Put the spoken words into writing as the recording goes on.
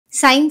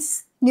Science,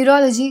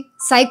 neurology,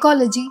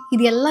 psychology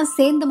இது எல்லாம்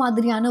சேர்ந்த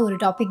மாதிரியான ஒரு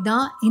டாபிக்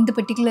தான் இந்த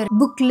பர்டிகுலர்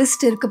புக்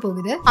லிஸ்ட் இருக்க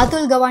போகுது.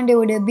 Atul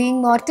கவாண்டேவோட being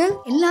mortal.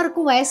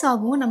 எல்லாருக்கும்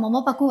வயசாகும், நம்ம அம்மா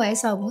அப்பாக்கும்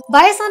வயசாகும்.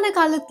 வயசான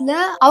காலத்துல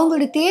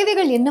அவங்களோட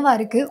தேவைகள் என்னவா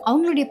இருக்கு,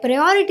 அவங்களுடைய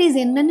ப்ரையாரிட்டிஸ்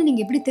என்னன்னு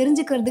நீங்க எப்படி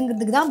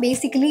தெரிஞ்சுக்கிறதுங்கிறதுக்கு தான்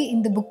பேசிக்கலி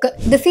இந்த book.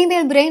 The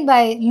female brain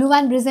by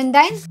லூவான்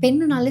பிரிசன்டைன்.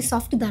 பெண்ணுனாலே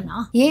soft தானா?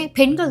 ஏன்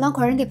பெண்கள் தான்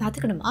குழந்தைய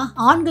பார்த்துக்கணுமா?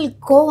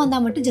 ஆண்களுக்கு கோவம்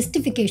வந்தா மட்டும்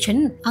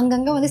ஜஸ்டிஃபிகேஷன்.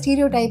 அங்கங்க வந்து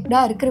ஸ்டீரியோ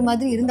டைப்டா இருக்கிற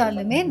மாதிரி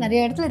இருந்தாலுமே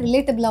நிறைய இடத்துல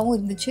ரிலேட்டபிளாவும்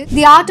இருந்துச்சு.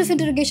 தி art of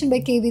இன்டர்ரோகேஷன்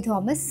by KV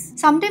Thomas.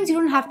 Sometimes you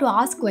don't have to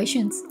ask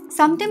questions.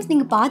 Sometimes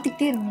நீங்க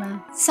பார்த்துக்கிட்டே இருங்களேன்.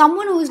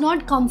 someone who is not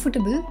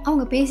comfortable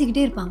அவங்க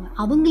பேசிக்கிட்டே இருப்பாங்க.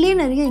 அவங்களே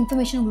நிறைய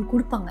இன்ஃபர்மேஷன் உங்களுக்கு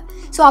கொடுப்பாங்க.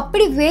 ஸோ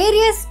அப்படி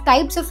வேரியஸ்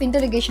டைப்ஸ் ஆஃப்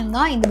இன்டர்ரோகேஷன்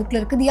தான் இந்த புக்ல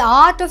இருக்கு. தி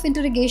art of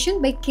இன்டர்ரோகேஷன்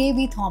by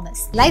KV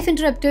Thomas. Life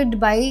interrupted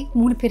by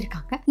 3 பேர்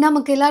இருக்காங்க.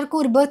 நமக்கு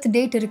எல்லாருக்கும் ஒரு பர்த்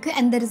டேட் இருக்கு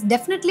and there is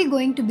definitely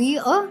going to be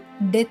a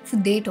death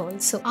date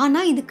also. ஆனா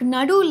இதுக்கு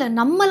நடுவுல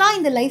நம்மளா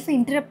இந்த லைஃபை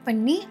இன்டரப்ட்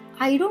பண்ணி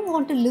I don't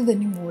want to live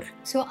anymore.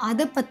 So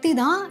அதை பற்றி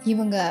தான்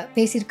இவங்க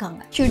பேசியிருக்காங்க.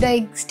 Should I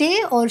stay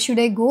or should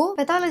I go?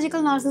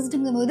 Pathological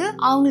narcissism போது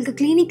அவங்களுக்கு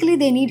clinically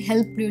they need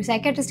help.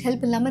 Psychiatrist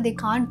help இல்லாமல் they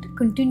can't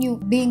continue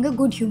being a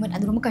good human.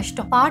 அது ரொம்ப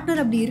கஷ்டம்.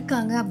 பார்ட்னர் அப்படி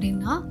இருக்காங்க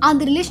அப்படின்னா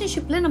அந்த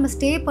ரிலேஷன்ஷிப்ல நம்ம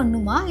ஸ்டே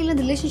பண்ணுமா இல்லை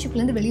அந்த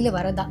ரிலேஷன்ஷிப்லேருந்து வெளியில்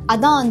வரதா?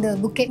 அதான் அந்த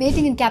புக்கே.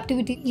 மேட்டிங் இன்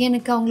கேப்டிவிட்டி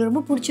எனக்கு அவங்களை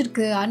ரொம்ப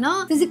பிடிச்சிருக்கு.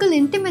 ஆனால் ஃபிசிக்கல்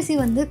இன்டிமெசி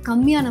வந்து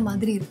கம்மியான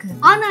மாதிரி இருக்கு.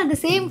 ஆனால் அட் த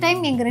சேம்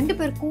டைம் எங்கள் 2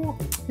 பேருக்கும்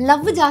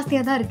லவ்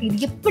ஜாஸ்தியாக தான் இருக்கு.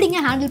 இது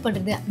எப்படிங்க ஹேண்டில்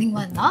பண்ணுறது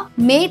அப்படிங்கிறது தான்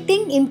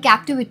Mating in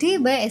Captivity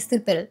by Esther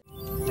Perel.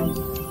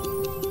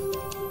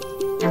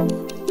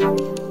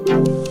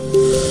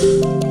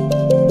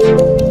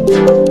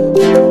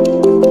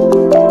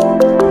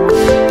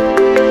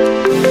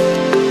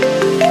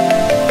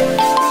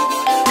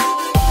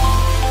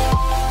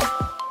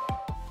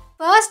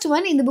 First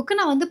one, இந்த புக்கு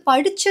நான் வந்து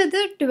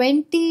படித்தது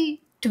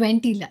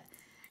 2020ல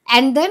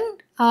and then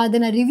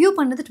அதை நான் ரிவ்யூ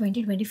பண்ணது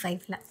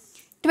 2025ல.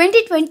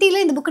 2020ல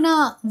இந்த புக்கு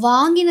நான்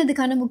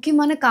வாங்கினதுக்கான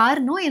முக்கியமான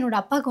காரணம் என்னோட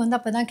அப்பாவுக்கு வந்து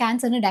அப்போ தான்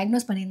கேன்சர்னு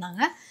டயக்னோஸ்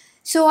பண்ணியிருந்தாங்க.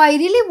 So I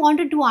really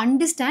wanted to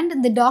understand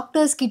இந்த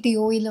டாக்டர்ஸ்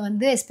கிட்டேயோ இல்லை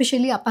வந்து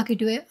எஸ்பெஷலி அப்பா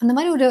கிட்டேயோ அந்த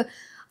மாதிரி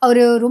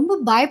ஒரு ரொம்ப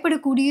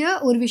பயப்படக்கூடிய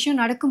ஒரு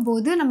விஷயம்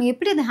நடக்கும்போது நம்ம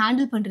எப்படி அதை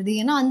ஹேண்டில் பண்ணுறது.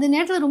 ஏன்னா அந்த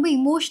நேரத்தில் ரொம்ப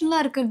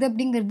இமோஷ்னலாக இருக்கிறது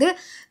அப்படிங்கிறது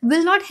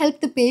will not help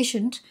the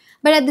patient.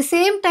 But at the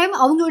same time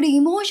அவங்களோட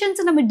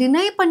இமோஷன்ஸை நம்ம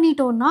டினை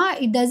பண்ணிட்டோம்னா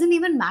இட் டசன்ட்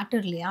ஈவன்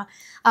மேட்டர் இல்லையா?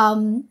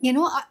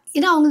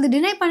 ஏன்னா அவங்களது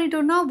டினை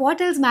பண்ணிட்டோம்னா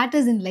what else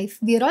matters in life?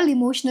 We are all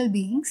emotional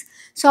beings.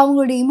 So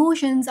அவங்களுடைய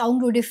இமோஷன்ஸ்,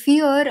 அவங்களுடைய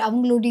ஃபியர்,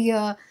 அவங்களுடைய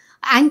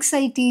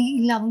ஆங்ஸைட்டி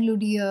இல்லை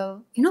அவங்களுடைய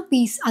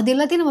பீஸ் அது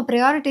எல்லாத்தையும் நம்ம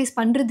ப்ரையாரிட்டைஸ்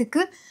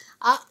பண்ணுறதுக்கு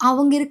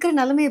அவங்க இருக்கிற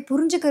நிலைமையை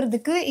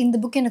புரிஞ்சுக்கிறதுக்கு இந்த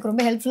புக் எனக்கு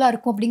ரொம்ப ஹெல்ப்ஃபுல்லாக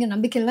இருக்கும் அப்படிங்கிற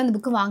நம்பிக்கையில் தான் இந்த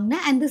புக்கு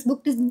வாங்கினேன். And this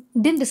book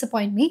didn't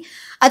disappoint me.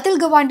 Atul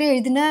Gawande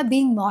எழுதின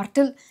பீயிங்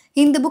மார்டல்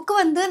இந்த புக்கு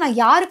வந்து நான்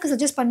யாருக்கு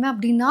சஜஸ்ட் பண்ணேன்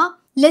அப்படின்னா,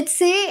 லெட்ஸ்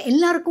சே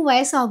எல்லாருக்கும்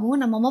வயசாகும்,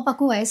 நம்ம அம்மா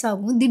அப்பாவுக்கும்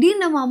வயசாகும்.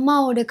 திடீர்னு நம்ம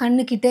அம்மாவோட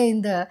கண்ணுக்கிட்ட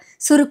இந்த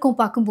சுருக்கம்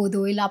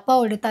பார்க்கும்போதோ இல்லை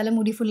அப்பாவோட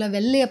தலைமுடி ஃபுல்லாக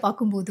வெள்ளையை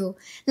பார்க்கும்போதோ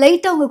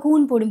லைட்டாக அவங்க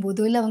கூன்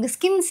போடும்போதோ இல்லை அவங்க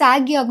ஸ்கின்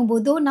சாகி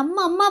ஆகும்போதோ நம்ம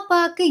அம்மா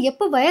அப்பாவுக்கு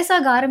எப்போ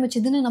வயசாக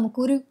ஆரம்பிச்சதுன்னு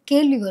நமக்கு ஒரு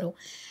கேள்வி வரும்.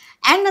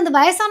 அண்ட் அந்த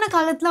வயசான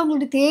காலத்தில்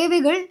அவங்களோட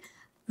தேவைகள்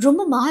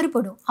ரொம்ப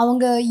மாறுபடும்.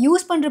 அவங்க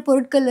யூஸ் பண்ணுற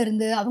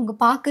பொருட்கள்லேருந்து, அவங்க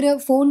பார்க்குற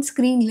ஃபோன்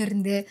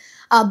ஸ்க்ரீன்லேருந்து,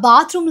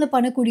 பாத்ரூமில்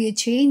பண்ணக்கூடிய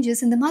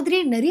சேஞ்சஸ், இந்த மாதிரி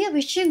நிறைய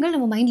விஷயங்கள்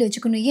நம்ம மைண்டில்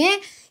வச்சுக்கணும். ஏன்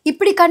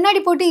இப்படி கண்ணாடி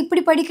போட்டு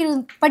இப்படி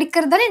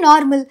படிக்கிறது தானே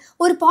நார்மல்.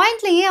 ஒரு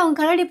பாயிண்டில் ஏன் அவங்க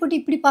கண்ணாடி போட்டு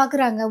இப்படி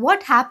பார்க்குறாங்க?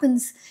 What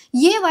happens?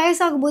 ஏன்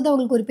வயசாகும் போது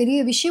அவங்களுக்கு ஒரு பெரிய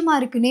விஷயமா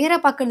இருக்குது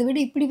நேராக பார்க்குறத விட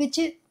இப்படி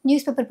வச்சு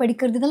நியூஸ் பேப்பர்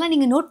படிக்கிறது? இதெல்லாம்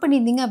நீங்கள் நோட்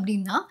பண்ணியிருந்தீங்க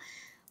அப்படின்னா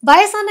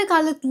வயசான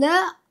காலத்தில்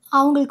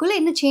அவங்களுக்குள்ள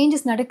என்ன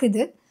சேஞ்சஸ்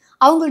நடக்குது,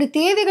 அவங்களோட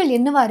தேவைகள்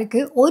என்னவா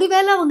இருக்குது.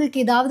 ஒருவேளை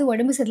அவங்களுக்கு ஏதாவது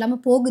உடம்பு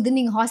சரியில்லாமல் போகுதுன்னு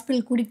நீங்கள்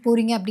ஹாஸ்பிட்டல் கூட்டிகிட்டு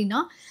போகிறீங்க அப்படின்னா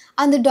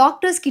அந்த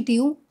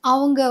டாக்டர்ஸ்கிட்டையும்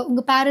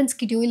உங்கள்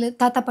பேரண்ட்ஸ்கிட்டையோ இல்லை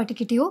தாத்தா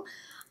பாட்டிக்கிட்டேயோ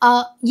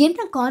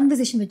என்ன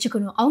கான்வர்சேஷன்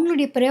வச்சுக்கணும்,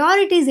 அவங்களுடைய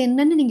ப்ரையாரிட்டிஸ்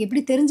என்னன்னு நீங்கள்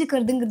எப்படி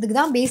தெரிஞ்சுக்கிறதுங்கிறதுக்கு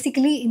தான்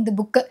பேசிக்கலி இந்த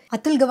புக்கு.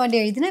 அதுல் கவாண்டே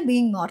எழுதின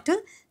being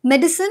mortal,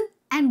 medicine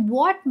and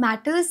what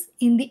matters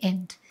in the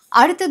end.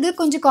 அடுத்தது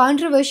கொஞ்சம்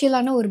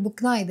கான்ட்ரவர்ஷியலான ஒரு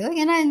புக் தான் இது.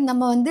 ஏன்னா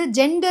நம்ம வந்து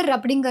ஜெண்டர்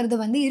அப்படிங்கிறது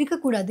வந்து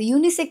இருக்கக்கூடாது,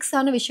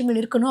 யூனிசெக்ஸான விஷயங்கள்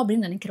இருக்கணும்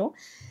அப்படின்னு நினைக்கிறோம்.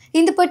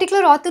 இந்த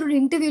பர்டிகுலர் ஆத்தரோட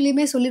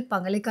இன்டர்வியூலையுமே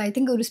சொல்லியிருப்பாங்க, லைக் ஐ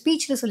திங்க் ஒரு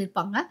ஸ்பீச்சில்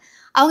சொல்லியிருப்பாங்க.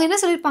 அவங்க என்ன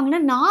சொல்லியிருப்பாங்கன்னா,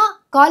 நான்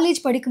காலேஜ்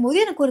படிக்கும்போது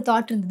எனக்கு ஒரு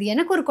தாட் இருந்தது,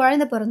 எனக்கு ஒரு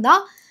குழந்தை பிறந்தா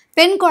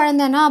பெண்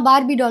குழந்தைன்னா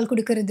பார்பி டால்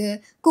கொடுக்கறது,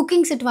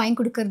 குக்கிங் செட் வாங்கி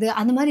கொடுக்கறது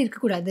அந்த மாதிரி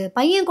இருக்கக்கூடாது.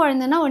 பையன்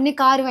குழந்தைன்னா உடனே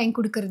கார் வாங்கி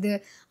கொடுக்கறது,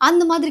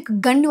 அந்த மாதிரி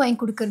கன்று வாங்கி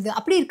கொடுக்கறது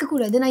அப்படி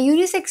இருக்கக்கூடாது. நான்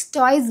யூனிசெக்ஸ்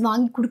டாய்ஸ்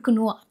வாங்கி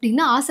கொடுக்கணும்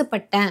அப்படின்னு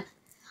ஆசைப்பட்டேன்.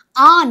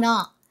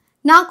 ஆனால்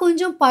நான்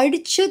கொஞ்சம்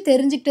படித்து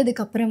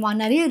தெரிஞ்சுக்கிட்டதுக்கப்புறமா,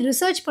 நிறைய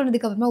ரிசர்ச்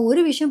பண்ணதுக்கப்புறமா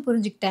ஒரு விஷயம்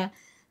புரிஞ்சுக்கிட்டேன்.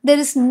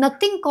 there is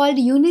nothing called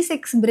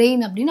unisex brain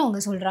அப்படின்னு அவங்க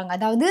சொல்கிறாங்க.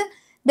 அதாவது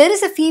there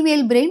is a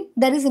female brain,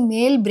 there is a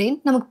male brain.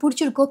 நமக்கு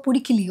பிடிச்சிருக்கோ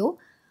பிடிக்கலையோ,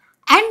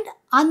 அண்ட்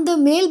அந்த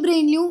மேல்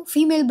பிரெயின்லையும்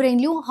ஃபீமேல்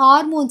பிரெயின்லையும்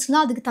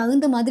ஹார்மோன்ஸ்லாம் அதுக்கு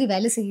தகுந்த மாதிரி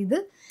வேலை செய்யுது.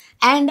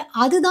 அண்ட்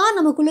அதுதான்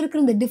நமக்குள்ளே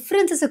இருக்கிற இந்த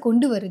டிஃப்ரென்சஸை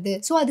கொண்டு வருது.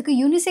 ஸோ அதுக்கு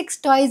யூனிசெக்ஸ்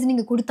டாய்ஸ்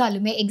நீங்கள்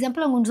கொடுத்தாலுமே,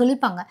 எக்ஸாம்பிள் அவங்க ஒன்று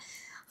சொல்லியிருப்பாங்க,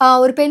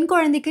 ஒரு பெண்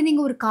குழந்தைக்கு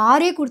நீங்கள் ஒரு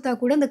காரே கொடுத்தா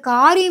கூட அந்த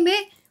காரையுமே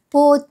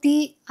போத்தி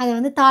அதை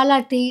வந்து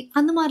தாளாட்டி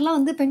அந்த மாதிரிலாம்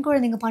வந்து பெண்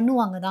குழந்தைங்க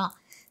பண்ணுவாங்க தான்.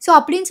 ஸோ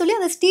அப்படின்னு சொல்லி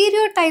அந்த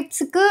ஸ்டீரியோ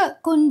டைப்ஸுக்கு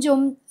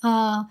கொஞ்சம்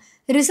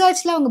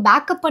ரிசர்ச்சில் அவங்க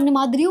பேக்கப் பண்ண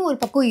மாதிரியும் ஒரு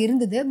பக்கம்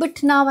இருந்தது. பட்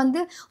நான் வந்து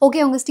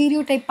ஓகே அவங்க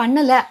ஸ்டீரியோ டைப்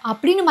பண்ணலை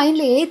அப்படின்னு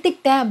மைண்டில்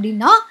ஏற்றிக்கிட்டேன்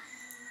அப்படின்னா,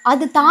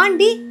 அதை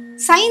தாண்டி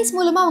சயின்ஸ்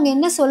மூலமாக அவங்க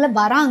என்ன சொல்ல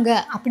வராங்க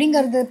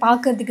அப்படிங்கிறது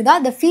பார்க்கறதுக்கு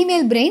தான் த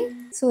ஃபீமேல் பிரெயின்.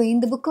 ஸோ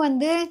இந்த புக்கு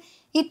வந்து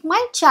it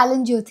might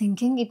challenge your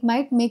thinking, it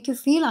might make you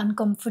feel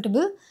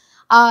uncomfortable.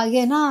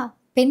 ஏன்னா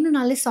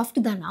பெண்ணுனாலே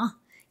சாஃப்ட் தானா,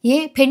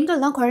 ஏன்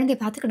பெண்கள் தான் குழந்தைய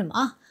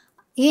பார்த்துக்கணுமா,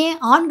 ஏன்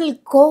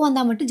ஆண்களுக்கு கோவம்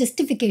வந்தால் மட்டும்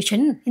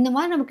ஜஸ்டிஃபிகேஷன், இந்த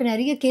மாதிரி நமக்கு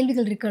நிறைய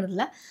கேள்விகள்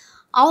இருக்கிறதுல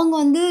அவங்க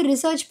வந்து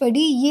ரிசர்ச்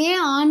படி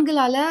ஏன்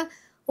ஆண்களால்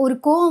ஒரு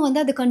கோவம்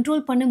வந்து அதை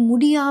கண்ட்ரோல் பண்ண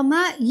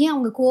முடியாமல் ஏன்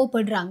அவங்க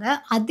கோவப்படுறாங்க,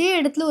 அதே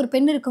இடத்துல ஒரு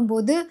பெண்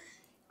இருக்கும்போது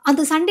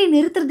அந்த சண்டை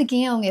நிறுத்துறதுக்கு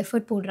ஏன் அவங்க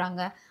எஃபர்ட்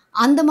போடுறாங்க,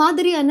 அந்த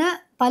மாதிரியான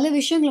பல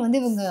விஷயங்களை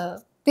வந்து இவங்க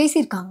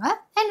பேசியிருக்காங்க.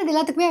 அண்ட் இது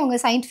எல்லாத்துக்குமே அவங்க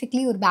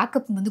சயின்டிஃபிக்லி ஒரு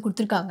பேக்கப் வந்து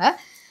கொடுத்துருக்காங்க.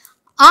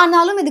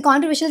 ஆனாலும் இது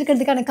கான்ட்ரவர்ஷியல்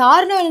இருக்கிறதுக்கான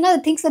காரணம் என்னென்னா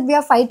things that we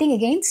are fighting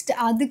against.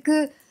 அதுக்கு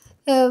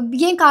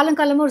ஏன்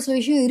காலங்காலமாக ஒரு சில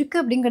விஷயம் இருக்குது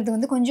அப்படிங்கிறது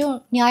வந்து கொஞ்சம்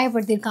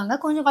நியாயப்படுத்தியிருக்காங்க.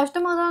 கொஞ்சம்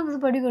கஷ்டமாக தான்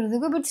இருந்தது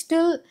படிக்கிறதுக்கு. பட்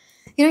ஸ்டில்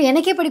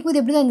எனக்கே படிக்கும்போது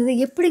எப்படி தான் இருந்தது,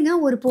 எப்படிங்க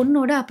ஒரு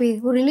பொண்ணோட அப்போ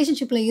ஒரு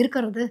ரிலேஷன்ஷிப்பில்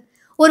இருக்கிறது,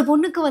 ஒரு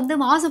பொண்ணுக்கு வந்து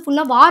மாதம்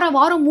ஃபுல்லாக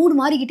வாரம் மூடு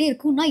மாறிக்கிட்டே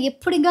இருக்கும்னா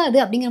எப்படிங்க அது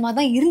அப்படிங்கிற மாதிரி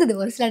தான் இருந்தது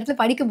ஒரு சில இடத்துல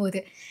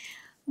படிக்கும்போது.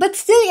 பட்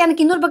ஸ்டில்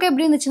எனக்கு இன்னொரு பக்கம்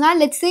எப்படி இருந்துச்சுன்னா,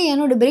 லெட்ஸ் சே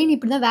என்னோட பிரெயின்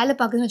இப்படி தான் வேலை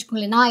பார்க்குதுன்னு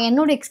வச்சுக்கோங்களேன். நான்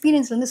என்னோட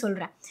எக்ஸ்பீரியன்ஸ்லேருந்து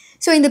சொல்கிறேன்.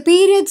 ஸோ இந்த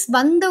பீரியட்ஸ்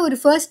வந்த ஒரு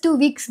ஃபர்ஸ்ட் 2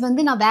 வீக்ஸ்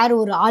வந்து நான் வேறு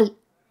ஒரு ஆள்.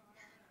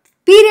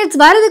 பீரியட்ஸ்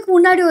வரதுக்கு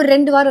முன்னாடி ஒரு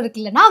 2 வாரம்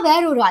இருக்குல்ல, நான்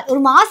வேறு ஒரு ஆள்.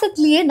 ஒரு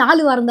மாதத்துலேயே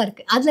 4 வாரம் தான்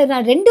இருக்குது. அதில்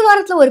நான் 2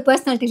 வாரத்தில் ஒரு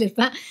பர்சனாலிட்டியில்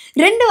இருப்பேன்,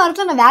 2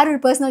 வாரத்தில் நான் வேறு ஒரு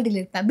பர்சனாலிட்டியில்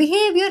இருப்பேன்.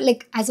 Behaviour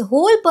like as a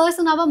whole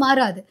பர்சனாக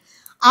மாறாது.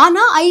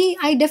 ஆனால்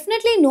ஐ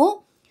டெஃபினெட்லி நோ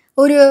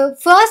ஒரு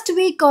ஃபர்ஸ்ட்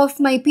வீக் ஆஃப்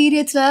மை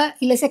பீரியட்ஸில்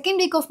இல்லை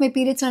செகண்ட் வீக் ஆஃப் மை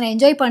பீரியட்ஸில் நான்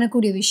என்ஜாய்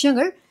பண்ணக்கூடிய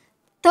விஷயங்கள்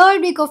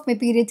third week of my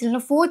periods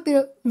இல்லைனா ஃபோர்த்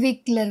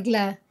வீக்கில் இருக்கல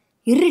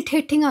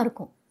இரிட்டேட்டிங்காக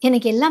இருக்கும்.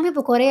 எனக்கு எல்லாமே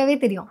இப்போ குறையவே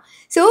தெரியும்.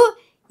 ஸோ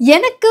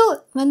எனக்கு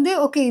வந்து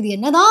ஓகே இது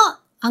என்ன தான்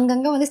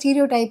அங்கங்கே வந்து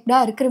ஸ்டீரியோ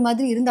டைப்டாக இருக்கிற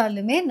மாதிரி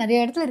இருந்தாலுமே நிறைய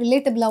இடத்துல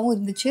ரிலேட்டபிளாகவும்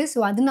இருந்துச்சு. ஸோ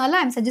அதனால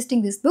ஐம்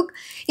சஜஸ்டிங் திஸ் புக்.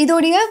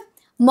 இதோடைய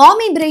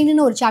மாமி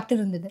பிரெயின்னு ஒரு சாப்டர்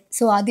இருந்தது.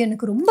 ஸோ அது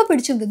எனக்கு ரொம்ப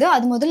பிடிச்சிருந்தது.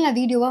 அது முதல்ல நான்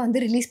வீடியோவாக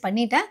வந்து ரிலீஸ்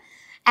பண்ணிட்டேன்.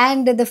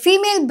 அண்ட் த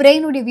ஃபீமேல்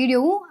பிரெயினுடைய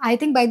வீடியோவும் I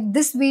think by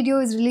this video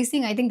is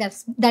releasing, I think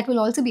that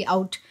will also be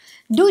out.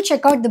 Do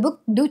check out the book,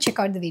 do check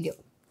out the video.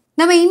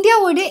 நம்ம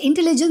இந்தியாவோட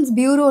இன்டெலிஜென்ஸ்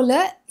பியூரோவில்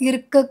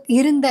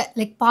இருந்த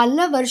லைக்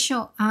பல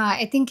வருஷம்,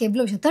 ஐ திங்க்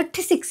எவ்வளோ வருஷம்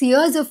 36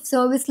 years of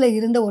சர்வீஸில்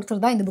இருந்த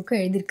ஒருத்தர் தான் இந்த புக்கை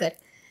எழுதியிருக்காரு.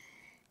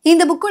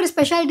 இந்த புக்கோட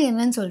ஸ்பெஷாலிட்டி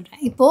என்னன்னு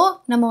சொல்கிறேன். இப்போது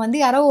நம்ம வந்து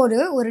யாரோ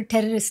ஒரு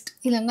டெரரிஸ்ட்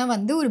இல்லைன்னா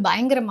வந்து ஒரு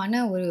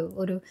பயங்கரமான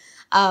ஒரு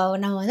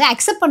நம்ம வந்து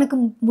அக்செப்ட் பண்ணிக்க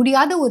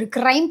முடியாத ஒரு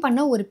க்ரைம்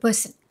பண்ண ஒரு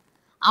பர்சன்,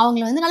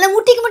 அவங்கள வந்து நல்லா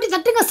முட்டி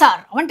தட்டுங்க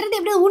சார், அவன்ட்டு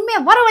எப்படி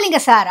உண்மையாக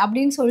வரவழைங்க சார்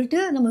அப்படின்னு சொல்லிட்டு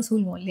நம்ம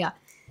சொல்லுவோம் இல்லையா.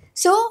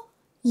 ஸோ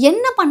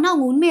என்ன பண்ணால்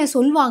அவங்க உண்மையை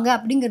சொல்லுவாங்க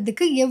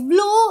அப்படிங்கிறதுக்கு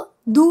எவ்வளோ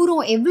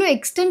தூரம் எவ்வளோ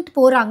எக்ஸ்டென்ட்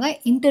போகிறாங்க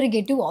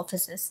இன்டெரிகேட்டிவ்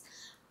ஆஃபீஸர்ஸ்.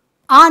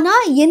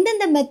 ஆனால்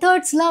எந்தெந்த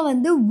மெத்தட்ஸ்லாம்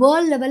வந்து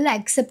வேர்ல்ட் லெவலில்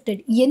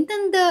அக்செப்டட்,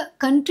 எந்தெந்த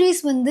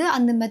கண்ட்ரீஸ் வந்து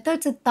அந்த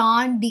மெத்தட்ஸை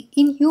தாண்டி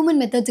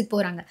இன்ஹியூமன் மெத்தட்ஸுக்கு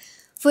போகிறாங்க.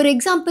 ஃபார்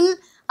எக்ஸாம்பிள்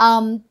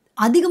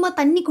அதிகமாக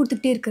தண்ணி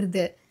கொடுத்துக்கிட்டே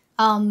இருக்கிறது,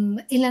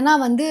 இல்லைனா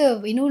வந்து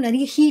இன்னும்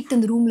நிறைய ஹீட்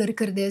அந்த ரூமில்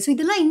இருக்கிறது. ஸோ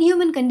இதெல்லாம்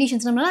இன்ஹியூமன்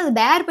கண்டிஷன்ஸ், நம்மளால் அதை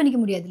பேர் பண்ணிக்க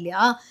முடியாது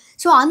இல்லையா.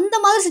 ஸோ அந்த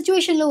மாதிரி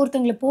சுச்சுவேஷனில்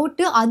ஒருத்தவங்களை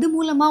போட்டு அது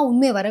மூலமாக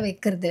உண்மையை வர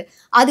வைக்கிறது,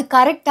 அது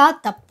கரெக்டாக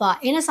தப்பா?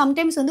 ஏன்னா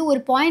சம்டைம்ஸ் வந்து ஒரு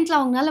பாயிண்டில்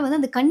அவங்களால வந்து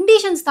அந்த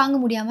கண்டிஷன்ஸ் தாங்க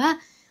முடியாமல்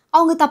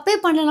அவங்க தப்பே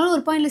பண்ணலனாலும்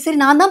ஒரு பாயிண்டில் சரி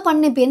நான் தான்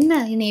பண்ணேன், இப்போ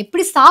என்னை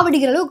எப்படி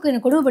சாவடிக்கிற அளவுக்கு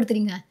என்னை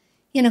கொடுமைப்படுத்துறீங்க,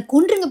 என்னை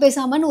கொன்றுங்க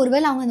பேசாமன்னு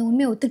ஒருவேளை அவங்க அந்த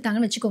உண்மையை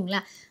ஒத்துக்கிட்டாங்கன்னு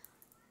வச்சுக்கோங்களேன்.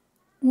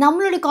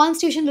 நம்மளோட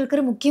கான்ஸ்டியூஷனில்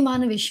இருக்கிற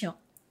முக்கியமான விஷயம்,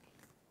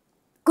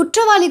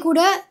 குற்றவாளி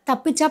கூட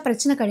தப்பிச்சா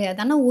பிரச்சனை கிடையாது,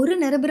 ஆனால் ஒரு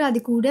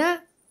நிரபராதி கூட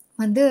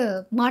வந்து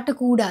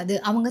மாட்டக்கூடாது,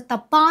 அவங்க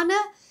தப்பான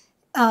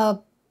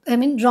ஐ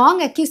மீன்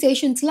ராங்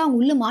அக்யூசேஷன்ஸில் அவங்க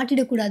உள்ளே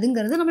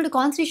மாட்டிடக்கூடாதுங்கிறது நம்மளோட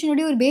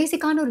கான்ஸ்டியூஷனுடைய ஒரு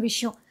பேசிக்கான ஒரு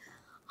விஷயம்.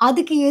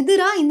 அதுக்கு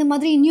எதிராக இந்த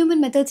மாதிரி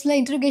இன்ஹியூமன் மெத்தட்ஸில்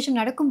இன்ட்ரோகேஷன்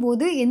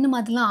நடக்கும்போது என்ன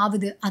மாதிரிலாம்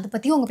ஆகுது அதை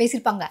பற்றியும் அவங்க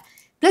பேசியிருப்பாங்க.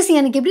 ப்ளஸ்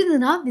எனக்கு எப்படி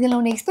இருந்ததுன்னா, இதில்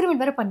ஒன்று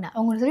எக்ஸ்பெரிமெண்ட் வேறு பண்ணேன்.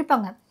 அவங்க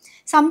சொல்லியிருப்பாங்க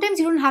sometimes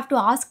you don't have to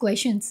ask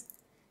questions,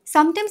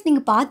 sometimes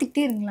நீங்கள்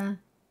பார்த்துக்கிட்டே இருங்களேன்,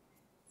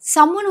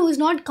 someone who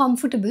is not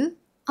comfortable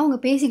அவங்க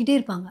பேசிக்கிட்டே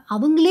இருப்பாங்க,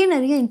 அவங்களே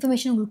நிறைய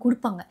இன்ஃபர்மேஷன் உங்களுக்கு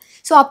கொடுப்பாங்க.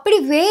 ஸோ அப்படி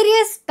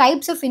வேரியஸ்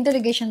டைப்ஸ் ஆஃப்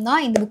இன்டர்கேஷன்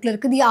தான் இந்த புக்கில்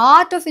இருக்குது. தி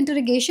art of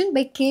integration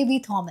by KV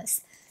Thomas.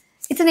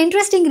 It's an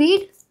interesting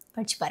read,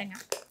 படிச்சு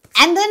பாருங்கள்.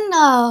 அண்ட் தென்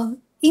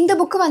இந்த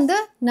புக்கு வந்து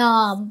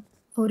நான்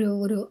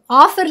ஒரு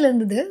ஆஃபரில்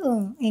இருந்தது,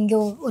 எங்கேயோ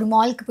ஒரு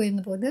மாலுக்கு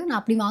போயிருந்தபோது நான்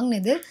அப்படி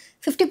வாங்கினது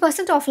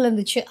 50% ஆஃபரில்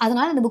இருந்துச்சு,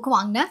 அதனால் இந்த புக்கு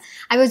வாங்கினேன்.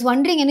 ஐ வாஸ்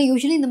வண்டரிங், ஏன்னா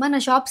யூஸ்வலி இந்த மாதிரி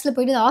நான் ஷாப்ஸில்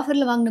போய்ட்டு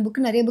ஆஃபரில் வாங்கின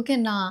புக்கு நிறைய புக்கு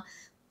நான்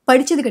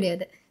படித்தது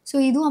கிடையாது. ஸோ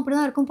இதுவும் அப்படி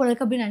தான் இருக்கும் போல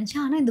இருக்குது அப்படின்னு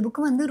நினச்சேன். ஆனால் இந்த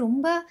புக்கு வந்து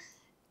ரொம்ப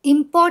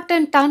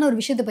இம்பார்ட்டண்ட்டான ஒரு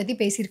விஷயத்தை பற்றி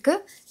பேசியிருக்கு.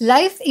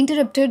 லைஃப்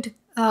இன்டரப்டட்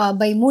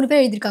பை 3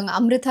 பேர் எழுதியிருக்காங்க,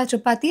 அம்ரிதா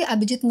திரிபாதி,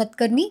 அபிஜித்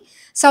மத்கர்னி,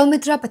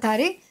 சௌமித்ரா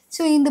பத்தாரே.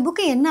 ஸோ இந்த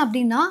புக்கு என்ன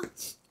அப்படின்னா,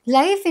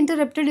 life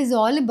interrupted is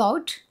all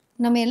about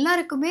நம்ம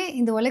எல்லாருக்குமே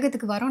இந்த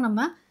உலகத்துக்கு வரோம்,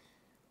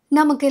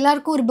 நமக்கு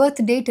எல்லாருக்கும் ஒரு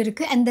பர்த் டேட்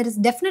இருக்குது, and there is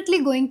definitely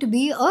going to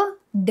be a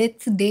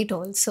death date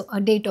also, a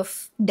date of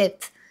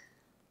death.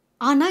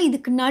 ஆனால்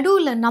இதுக்கு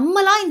நடுவில்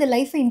நம்மளாம் இந்த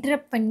லைஃப்பை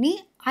இன்டரப்ட் பண்ணி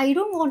I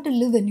don't want to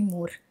live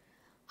anymore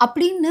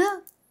அப்படின்னு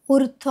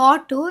ஒரு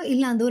தாட்டோ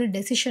இல்லை அந்த ஒரு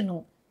டெசிஷனோ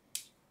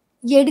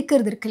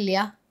எடுக்கிறது இருக்கு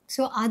இல்லையா?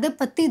 ஸோ அதை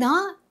பற்றி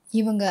தான்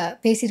இவங்க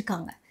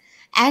பேசியிருக்காங்க.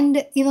 அண்ட்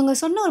இவங்க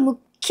சொன்ன ஒரு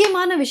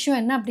முக்கியமான விஷயம்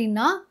என்ன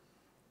அப்படின்னா,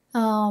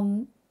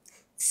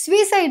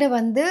 சுயசைடை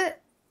வந்து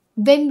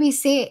when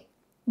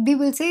we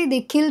will say they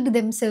killed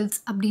themselves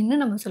அப்படின்னு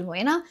நம்ம சொல்லுவோம்.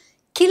 ஏன்னா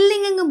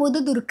கில்லிங்குங்கும் போது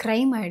அது ஒரு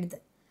க்ரைம் ஆகிடுது.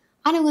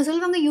 ஆனால் இவங்க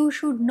சொல்லுவாங்க you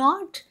should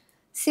not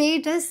say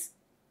it as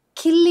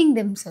killing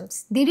themselves.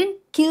 They didn't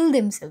kill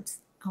themselves.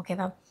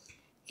 ஓகேவா?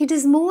 இட்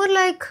இஸ் மோர்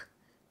லைக்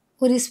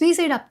ஒரு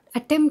சூசைட்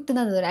அட்டெம்ப்ட்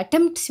தான் அது, ஒரு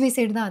அட்டெம்ப்ட்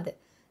சூசைட் தான் அது.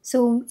 ஸோ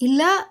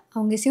இல்லை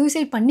அவங்க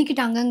சூசைட்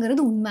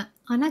பண்ணிக்கிட்டாங்கங்கிறது உண்மை.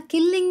 ஆனால்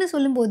கில்லிங்னு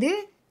சொல்லும்போது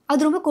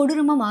அது ரொம்ப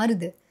கொடூரமாக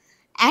மாறுது.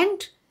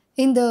 அண்ட்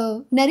இந்த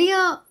நிறையா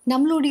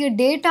நம்மளுடைய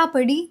டேட்டா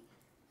படி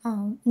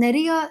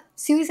நிறையா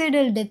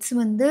சூசைடல் டெத்ஸ்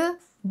வந்து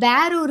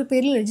வேற ஒரு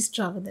பேரில்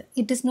ரெஜிஸ்டர் ஆகுது.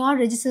 It is not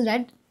registered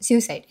at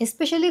suicide.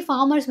 Especially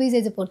farmer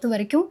சூசைட்ஸை பொறுத்த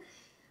வரைக்கும்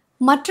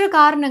மற்ற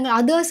காரணங்கள்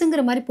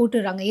அதர்ஸுங்கிற மாதிரி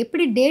போட்டுடுறாங்க.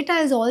 எப்படி data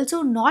is also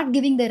not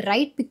giving the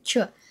right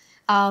picture.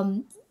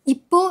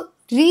 இப்போது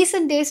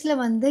ரீசன்ட் டேஸில்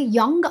வந்து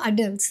யங்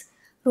அடல்ட்ஸ்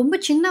ரொம்ப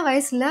சின்ன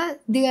வயசில்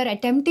தே ஆர்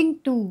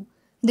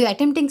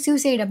அட்டெம்ப்டிங்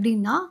சூசைட்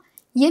அப்படின்னா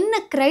என்ன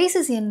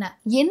க்ரைசிஸ் என்ன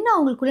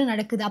அவங்களுக்குள்ளே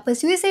நடக்குது? அப்போ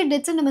சூசைட்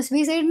டெத்ஸை நம்ம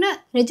சூசைட்னு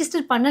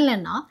ரெஜிஸ்டர்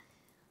பண்ணலைன்னா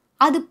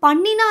அது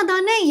பண்ணினா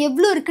தானே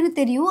எவ்வளோ இருக்குன்னு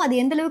தெரியும், அது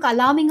எந்த அளவுக்கு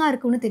அலார்மிங்காக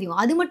இருக்குன்னு தெரியும்.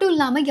 அது மட்டும்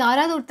இல்லாமல்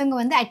யாராவது ஒருத்தவங்க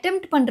வந்து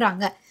அட்டெம்ப்ட்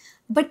பண்ணுறாங்க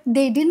but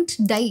they didn't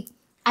tie,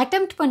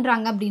 attempt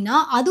பண்ணுறாங்க அப்படின்னா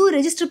அதுவும்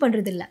ரெஜிஸ்டர்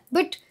பண்ணுறது இல்லை.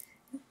 பட்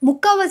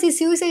முக்கால்வாசி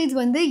சூசைட்ஸ்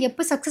வந்து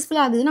எப்போ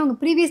சக்ஸஸ்ஃபுல்லாக ஆகுதுன்னா அவங்க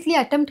ப்ரீவியஸ்லி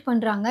அட்டெம்ப்ட்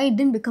பண்ணுறாங்க, it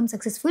didn't become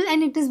successful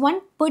and it is one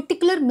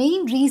particular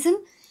main reason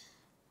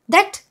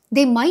that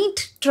they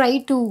might try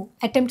to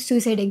attempt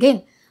suicide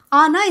again.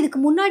 ஆனால் இதுக்கு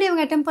முன்னாடி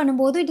அவங்க அட்டெம்ப்ட்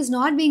பண்ணும்போது it is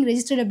not being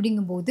registered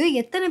அப்படிங்கும்போது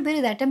எத்தனை பேர்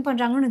இதை அட்டெம்ப்ட்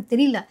பண்ணுறாங்கன்னு எனக்கு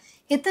தெரியல,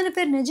 எத்தனை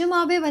பேர்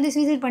நிஜமாகவே வந்து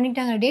சூசைட்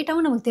பண்ணிட்டாங்க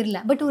டேட்டாவும் நமக்கு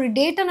தெரியல. பட் ஒரு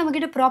டேட்டா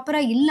நம்மக்கிட்ட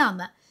ப்ராப்பராக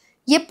இல்லாமல்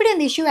எப்படி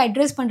அந்த இஷ்யூவை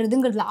அட்ரெஸ்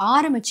பண்ணுறதுங்கிறதுல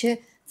ஆரம்பித்து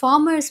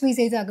ஃபார்மர்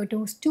சூசைட்ஸ்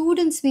ஆகட்டும்,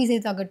 ஸ்டூடெண்ட்ஸ்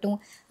சூசைட்ஸ் ஆகட்டும்,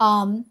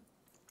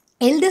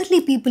 எல்டர்லி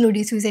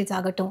பீப்புளுடைய சூசைட்ஸ்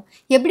ஆகட்டும்,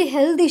 எப்படி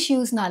ஹெல்த்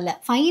இஷ்யூஸ்னால,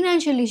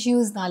 ஃபைனான்ஷியல்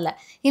இஷ்யூஸ்னால,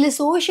 இல்லை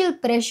சோஷியல்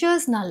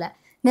ப்ரெஷர்ஸ்னால,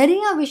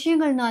 நிறையா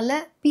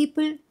விஷயங்கள்னால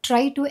people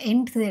try to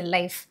end their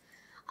life.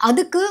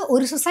 அதுக்கு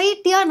ஒரு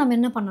சொசைட்டியாக நம்ம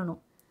என்ன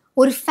பண்ணணும்,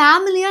 ஒரு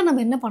ஃபேமிலியாக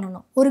நம்ம என்ன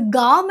பண்ணணும், ஒரு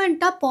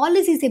கவர்மெண்ட்டாக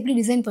பாலிசிஸ் எப்படி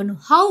டிசைன்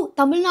பண்ணணும்.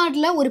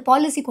 தமிழ்நாட்டில் ஒரு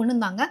பாலிசி கொண்டு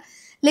வந்தாங்க,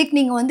 லைக்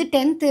நீங்கள் வந்து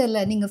 10th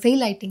நீங்கள்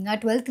ஃபெயில் ஆகிட்டீங்க,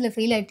 12th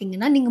ஃபெயில்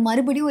ஆகிட்டிங்கன்னா நீங்கள்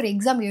மறுபடியும் ஒரு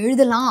எக்ஸாம்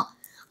எழுதலாம்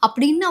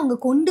அப்படின்னு அவங்க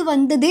கொண்டு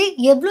வந்ததே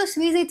எவ்வளோ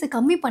சூசைட்ஸை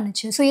கம்மி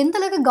பண்ணுச்சு. ஸோ எந்த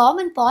அளவுக்கு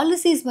கவர்மெண்ட்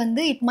பாலிசிஸ்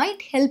வந்து it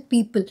might help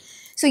people.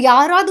 So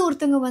யாராவது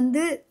ஒருத்தவங்க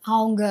வந்து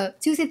அவங்க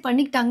சூசைட்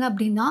பண்ணிக்கிட்டாங்க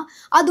அப்படின்னா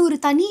அது ஒரு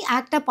தனி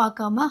ஆக்டாக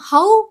பார்க்காம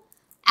ஹவு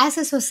ஆஸ்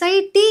அ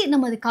சொசைட்டி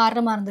நம்ம அது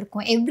காரணமாக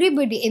இருந்திருக்கோம்.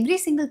 Every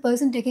single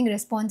person taking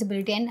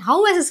responsibility and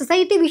how as a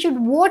society we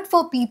should vote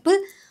for people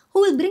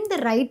who will bring the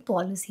right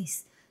policies.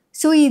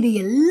 So இது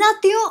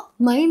எல்லாத்தையும்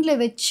மைண்டில்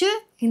வச்சு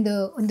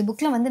இந்த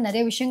புக்கில் வந்து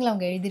நிறைய விஷயங்கள்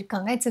அவங்க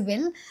எழுதியிருக்காங்க. It's a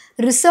well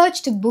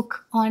researched book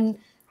on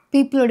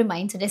பீப்புளோட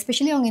மைண்ட் செட்.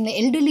 எஸ்பெஷலி அவங்க இந்த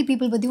எல்டர்லி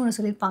பீப்புள் பற்றி ஒன்று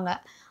சொல்லியிருப்பாங்க.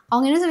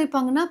 அவங்க என்ன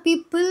சொல்லியிருப்பாங்கன்னா,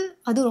 பீப்புள்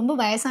அது ரொம்ப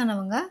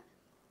வயசானவங்க,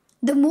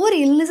 த மோர்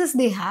illnesses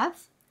they have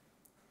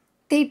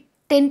they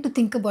ten to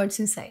think about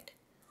suicide.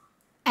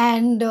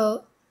 And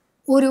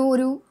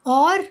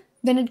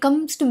when it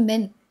comes to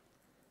men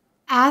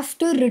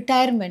after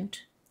retirement,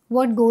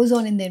 what goes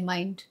on in their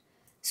mind.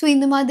 So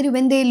இந்த மாதிரி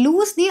when they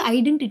lose the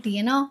identity,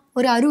 ஏன்னா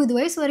ஒரு 60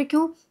 வயசு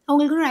வரைக்கும்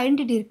அவங்களுக்கு ஒரு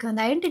ஐடென்டிட்டி இருக்குது.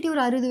 அந்த ஐடென்டிட்டி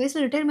ஒரு 60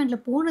 வயசில்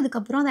ரிட்டையர்மெண்ட்டில்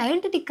போனதுக்கப்புறம் அந்த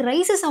ஐடென்டிட்டி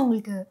க்ரைசிஸ்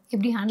அவங்களுக்கு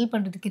எப்படி ஹேண்டில்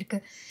பண்ணுறதுக்கு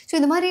இருக்குது. ஸோ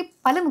இந்த மாதிரி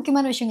பல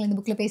முக்கியமான விஷயங்கள் இந்த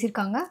புக்கில்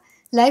பேசியிருக்காங்க.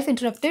 Life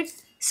interrupted.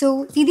 ஸோ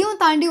இதையும்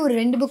தாண்டி ஒரு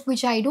 2 book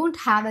which I don't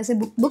have as a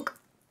book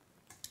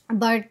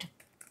but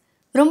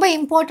ரொம்ப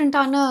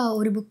இம்பார்ட்டண்ட்டான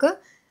ஒரு புக்கு.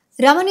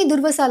 ரமணி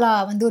துர்வசாலா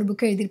வந்து ஒரு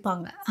புக்கு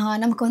எழுதியிருப்பாங்க.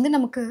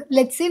 நமக்கு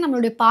லெட்ஸே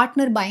நம்மளுடைய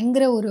பார்ட்னர்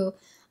பயங்கர ஒரு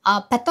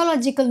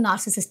பெத்தாலஜிக்கல்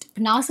நார்சிசிஸ்ட்.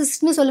 இப்போ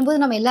நார்சிசிஸ்ட்னு சொல்லும்போது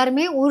நம்ம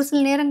எல்லாருமே ஒரு சில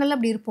நேரங்களில்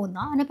அப்படி இருப்போம்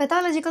தான். ஆனால்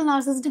பெத்தாலஜிக்கல்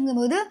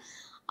நார்சிசிஸ்ட்டுங்கும்போது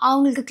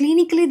அவங்களுக்கு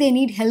கிளினிக்கலி தே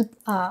நீட் ஹெல்ப்.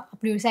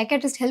 அப்படி ஒரு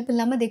சைக்காட்ரிஸ்ட் ஹெல்ப்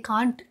இல்லாமல் they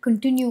can't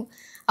continue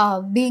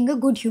being a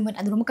good human.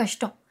 அது ரொம்ப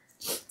கஷ்டம்.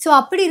 ஸோ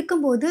அப்படி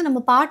இருக்கும்போது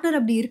நம்ம பார்ட்னர்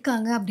அப்படி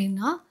இருக்காங்க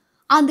அப்படின்னா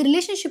அந்த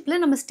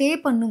ரிலேஷன்ஷிப்பில் நம்ம ஸ்டே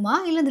பண்ணுமா,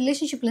 இல்லை அந்த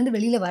ரிலேஷன்ஷிப்லேருந்து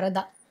வெளியில்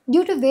வரதா?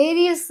 டியூ டு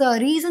வேரியஸ்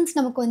ரீசன்ஸ்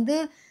நமக்கு வந்து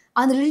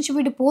அந்த ரிலேஷன்ஷிப்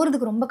விட்டு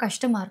போகிறதுக்கு ரொம்ப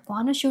கஷ்டமாக இருக்கும்.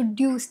 ஆனால் should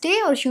you stay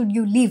R should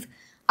you leave?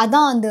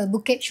 அதான் அந்த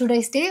புக்கே, should I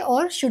stay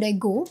R should I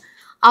கோ.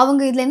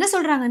 அவங்க இதில் என்ன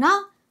சொல்கிறாங்கன்னா,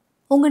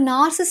 உங்கள்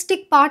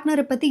நார்சிஸ்டிக்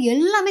பார்ட்னரை பற்றி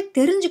எல்லாமே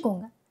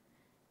தெரிஞ்சுக்கோங்க,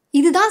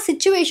 இதுதான்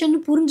சிச்சுவேஷன்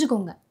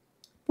புரிஞ்சுக்கோங்க.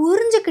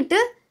 புரிஞ்சுக்கிட்டு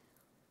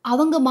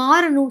அவங்க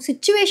மாறணும்,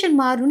 சிச்சுவேஷன்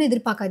மாறணும்னு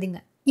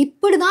எதிர்பார்க்காதீங்க.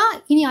 இப்படி தான்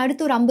இனி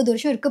அடுத்த ஒரு 50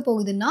 வருஷம் இருக்க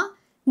போகுதுன்னா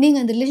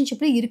நீங்கள் அந்த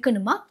ரிலேஷன்ஷிப்பில்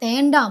இருக்கணுமா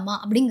வேண்டாமா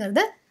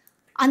அப்படிங்கிறத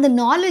அந்த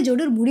நாலேஜோட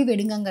ஒரு முடிவு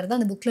எடுங்கிறது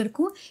அந்த புக்கில்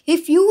இருக்கும்.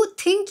 If you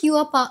think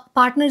your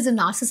partner is a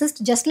narcissist,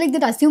 just like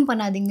that assume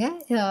பண்ணாதீங்க.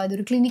 அது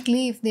ஒரு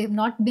clinically if they have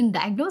not been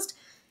diagnosed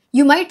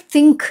you might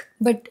think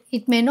but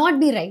it may not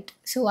be right.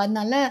 So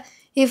அதனால்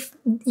இஃப்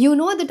யூ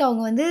நோ தட்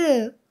அவங்க வந்து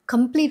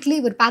completely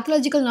ஒரு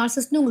pathological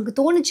நார்சிஸ்ட்னு உங்களுக்கு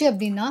தோணுச்சு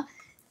அப்படின்னா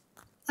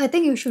I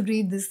think you should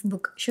read this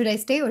book, Should I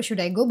Stay or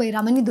Should I Go by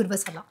Ramani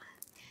Durvasala.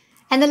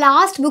 And the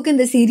last book in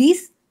the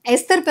series,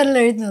 Esther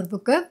Borrell எழுதின ஒரு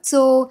book. So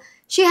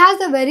she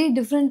has a very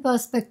different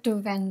perspective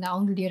and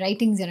அவங்களுடைய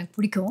writings எனக்கு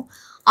பிடிக்கும்.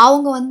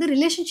 அவங்க வந்து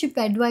relationship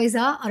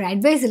ஒரு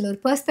advice இல்லை, ஒரு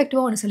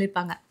பெர்ஸ்பெக்டிவாக ஒன்று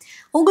சொல்லியிருப்பாங்க.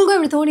 உங்களுக்கும்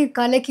இப்படி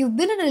தோணியிருக்கா, like you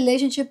been in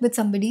relationship with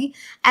somebody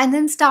and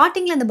then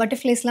ஸ்டார்டிங்கில் அந்த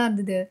பட்டர்ஃப்ளைஸ்லாம்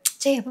இருந்தது,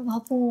 சே எப்போ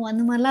பார்ப்போம்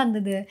அந்த மாதிரிலாம்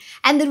இருந்தது,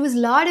 and there was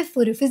lot of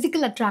ஒரு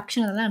ஃபிசிக்கல்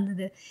அட்ராக்ஷன் அதெல்லாம்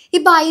இருந்தது.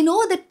 இப்போ ஐ நோ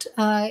தட்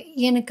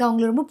எனக்கு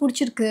அவங்கள ரொம்ப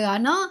பிடிச்சிருக்கு,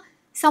 ஆனால்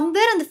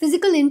சம்வேர் அந்த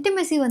ஃபிசிக்கல்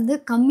இன்டிமெசி வந்து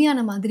கம்மியான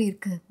மாதிரி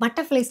இருக்குது,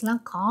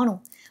 பட்டர்ஃப்ளைஸ்லாம் காணும்,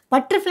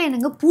 பட்டர்ஃப்ளை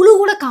என்னங்க புழு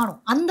கூட காணும்,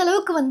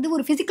 அந்தளவுக்கு வந்து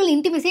ஒரு ஃபிசிக்கல்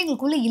இன்டிமெசி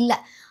எங்களுக்குள்ளே இல்லை.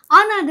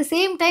 ஆனால் அட் த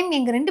சேம் டைம்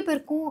எங்கள் 2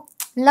 பேருக்கும்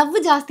லவ்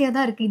ஜாஸ்தியாக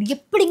தான் இருக்குது, இது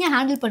எப்படிங்க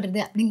ஹேண்டில் பண்ணுறது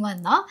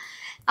அப்படிங்குவான் தான்.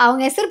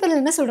 அவங்க எஸ்தர்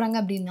பெரல் என்ன சொல்கிறாங்க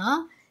அப்படின்னா,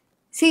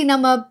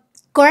 நம்ம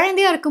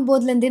குழந்தையாக இருக்கும்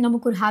போதுலேருந்தே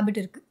நமக்கு ஒரு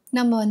ஹேபிட் இருக்குது.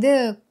 நம்ம வந்து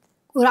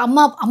ஒரு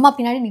அம்மா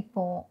பின்னாடி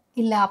நிற்போம்,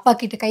 இல்லை அப்பா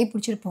கிட்ட கை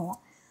பிடிச்சிருப்போம்,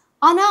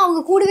 ஆனால்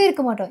அவங்க கூடவே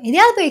இருக்க மாட்டோம்,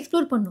 எதையாவது போய்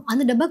எக்ஸ்ப்ளோர் பண்ணணும்,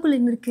 அந்த டப்பாக்குள்ளே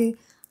என்ன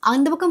இருக்குது,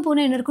 அந்த பக்கம்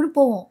போனால் என்ன இருக்குன்னு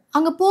போவோம்,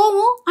 அங்கே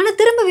போவோம், ஆனால்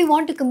திரும்ப we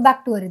want to come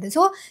back to வருது.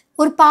 ஸோ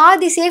ஒரு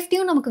பாதி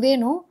சேஃப்டியும் நமக்கு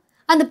வேணும்,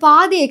 அந்த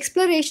பாதி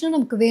எக்ஸ்ப்ளோரேஷனும்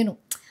நமக்கு வேணும்.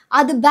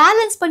 அது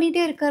பேலன்ஸ்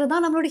பண்ணிகிட்டே இருக்கிறது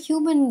தான் நம்மளோட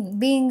ஹியூமன்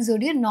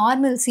பீயிங்ஸோடைய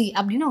நார்மல்சி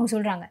அப்படின்னு அவங்க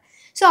சொல்கிறாங்க.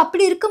 ஸோ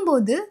அப்படி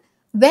இருக்கும்போது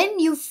when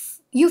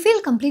you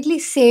feel completely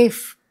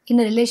safe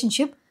in a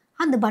relationship,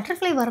 அந்த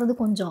பட்டர்ஃப்ளை வர்றது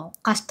கொஞ்சம்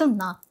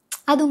கஷ்டம்தான்,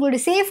 அது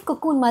உங்களுடைய சேஃப்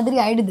கொக்கூன் மாதிரி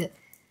ஆகிடுது.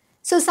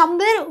 ஸோ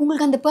சம்வேர்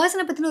உங்களுக்கு அந்த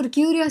பர்சனை பற்றின ஒரு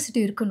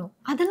க்யூரியாசிட்டி இருக்கணும்.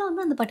 அதெல்லாம்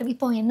வந்து அந்த பட்டர்ஃப்ளை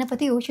இப்போ என்னை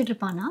பற்றி யோசிச்சுட்டு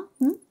இருப்பானா,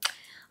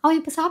 அவன்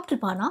இப்போ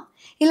சாப்பிட்ருப்பானா,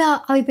 இல்லை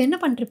அவள் இப்போ என்ன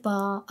பண்ணிருப்பா,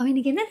 அவன்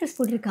இன்றைக்கி என்ன ட்ரெஸ்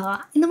போட்டிருக்கா,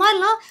 இந்த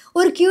மாதிரிலாம்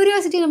ஒரு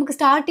க்யூரியாசிட்டி நமக்கு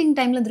ஸ்டார்டிங்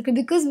டைமில் இருந்திருக்கு.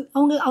 பிகாஸ்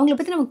அவங்கள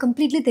பற்றி நமக்கு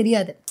கம்ப்ளீட்லி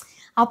தெரியாது.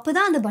 அப்போ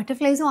தான் அந்த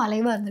பட்டர்ஃப்ளைஸும்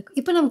அலைவாக இருந்திருக்கு.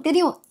 இப்போ நமக்கு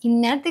தெரியும்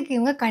இந்நேரத்துக்கு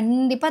இவங்க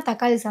கண்டிப்பாக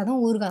தக்காளி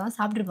சாதம் ஊறுகாய் தான்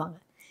சாப்பிட்ருப்பாங்க,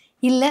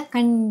 இல்லை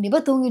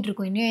கண்டிப்பாக தூங்கிட்டு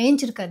இருக்கோம், இன்னும்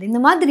ஏஞ்சிருக்காது. இந்த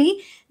மாதிரி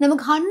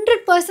நமக்கு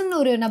 100%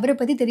 ஒரு நபரை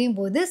பற்றி தெரியும்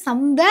போது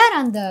சம்வேர்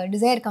அந்த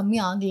டிசைர் கம்மி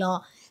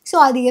ஆகலாம். ஸோ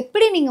அது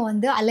எப்படி நீங்கள்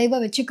வந்து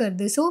அலைவாக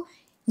வச்சுக்கிறது. ஸோ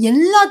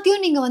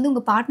எல்லாத்தையும் நீங்கள் வந்து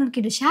உங்கள் பார்ட்னர்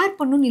கிட்ட ஷேர்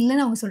பண்ணணும்னு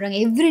இல்லைன்னு அவங்க சொல்கிறாங்க.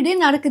 எவ்ரிடே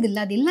நடக்குது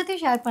இல்லை, அது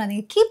எல்லாத்தையும் ஷேர்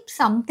பண்ணாதீங்க. Keep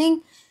something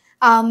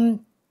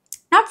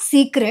not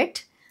secret,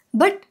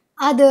 but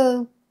அது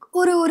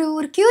ஒரு ஒரு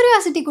ஒரு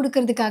க்யூரியாசிட்டி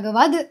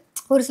கொடுக்கறதுக்காகவாது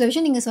ஒரு சில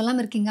விஷயம் நீங்கள்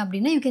சொல்லாமல் இருக்கீங்க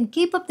அப்படின்னா you can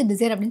keep up the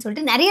desire அப்படின்னு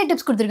சொல்லிட்டு நிறைய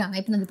டிப்ஸ் கொடுத்துருக்காங்க.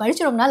 இப்போ நான்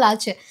படிச்சு ரொம்ப நாள்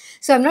ஆச்சு,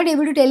 so I'm not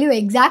able to tell you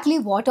exactly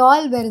what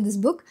all where in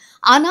this book.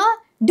 ஆனால்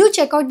do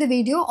check out the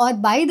video or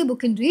buy the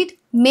book and read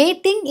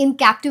Mating in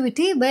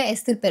Captivity by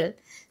Esther Perel.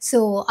 So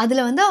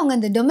அதில் வந்து அவங்க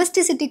அந்த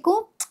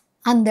டொமெஸ்டிசிட்டிக்கும்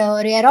அந்த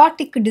ஒரு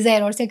erotic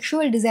desire ஒரு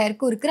sexual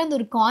டிசைருக்கும் இருக்கிற அந்த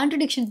ஒரு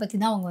கான்ட்ரடிக்ஷன் பற்றி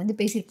தான் அவங்க வந்து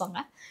பேசியிருப்பாங்க.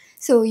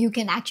 So you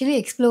can actually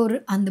explore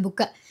அந்த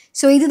புக்கை.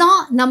 ஸோ இதுதான்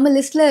நம்ம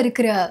லிஸ்ட்டில்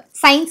இருக்கிற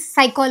சயின்ஸ்,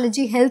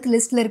 சைக்காலஜி, ஹெல்த்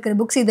லிஸ்ட்டில் இருக்கிற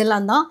புக்ஸ்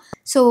இதெல்லாம் தான்.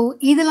 ஸோ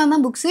இதெல்லாம்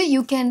தான் books.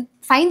 You can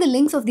find the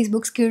links of these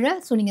books கீழே.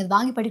 ஸோ நீங்கள் அது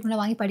வாங்கி படிக்கணும்னா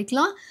வாங்கி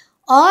படிக்கலாம்.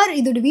 ஆர்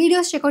இதோட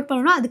வீடியோஸ் செக் அவுட்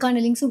பண்ணணும்னா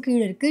அதுக்கான லிங்க்ஸும்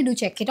கீழே இருக்குது. Two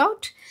check it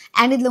out.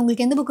 And இதில்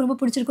உங்களுக்கு எந்த புக் ரொம்ப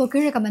பிடிச்சிருக்கோ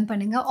கீழே கமெண்ட்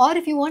பண்ணுங்கள். R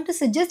if you want to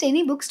suggest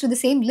any books to the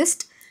same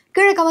list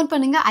கீழே கமெண்ட்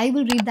பண்ணுங்கள். I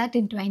will read that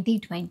in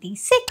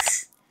 2026.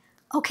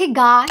 Okay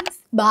guys,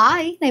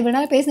 பாய். நான் இவ்வளோ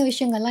நேரம் பேசின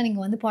விஷயங்கள்லாம்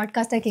நீங்கள் வந்து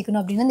பாட்காஸ்ட்டாக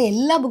கேட்கணும் அப்படின்னா அந்த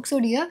எல்லா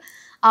புக்ஸோடைய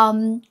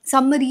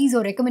சம்மரிஸ்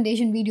ஒரு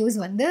ரெக்கமெண்டேஷன் வீடியோஸ்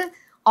வந்து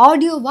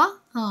ஆடியோவாக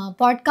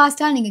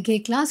பாட்காஸ்ட்டாக நீங்கள்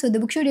கேட்கலாம். ஸோ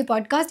இந்த புக்ஸோடைய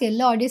பாட்காஸ்ட்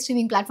எல்லா ஆடியோ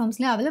ஸ்ட்ரீமிங்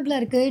பிளாட்ஃபார்ம்ஸ்லேயும்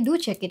அவைலபிளாக இருக்குது. Two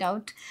check it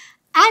out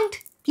and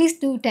please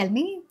do tell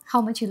me how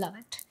much you love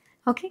it.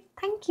 Okay,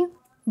 thank you.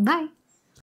 Bye.